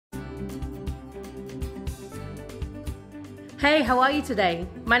Hey, how are you today?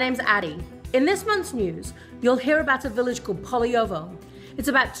 My name's Addie. In this month's news, you'll hear about a village called Polyovo. It's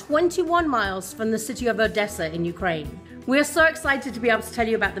about 21 miles from the city of Odessa in Ukraine. We are so excited to be able to tell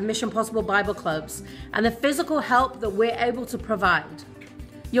you about the Mission Possible Bible Clubs and the physical help that we're able to provide.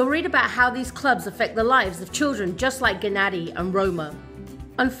 You'll read about how these clubs affect the lives of children just like Gennady and Roma.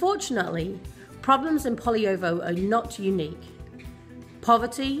 Unfortunately, problems in Polyovo are not unique.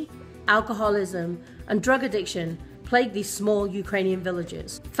 Poverty, alcoholism, and drug addiction plague these small Ukrainian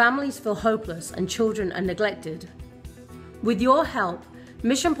villages. Families feel hopeless and children are neglected. With your help,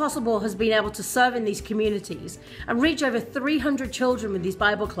 Mission Possible has been able to serve in these communities and reach over 300 children with these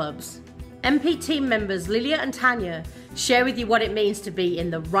Bible clubs. MP team members Lilia and Tanya share with you what it means to be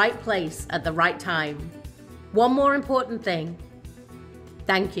in the right place at the right time. One more important thing.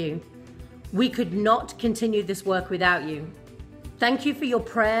 Thank you. We could not continue this work without you. Thank you for your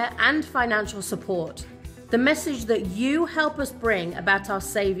prayer and financial support. The message that you help us bring about our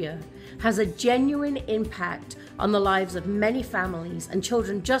Savior has a genuine impact on the lives of many families and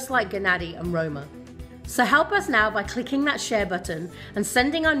children just like Gennady and Roma. So help us now by clicking that share button and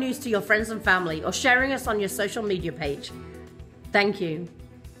sending our news to your friends and family or sharing us on your social media page. Thank you.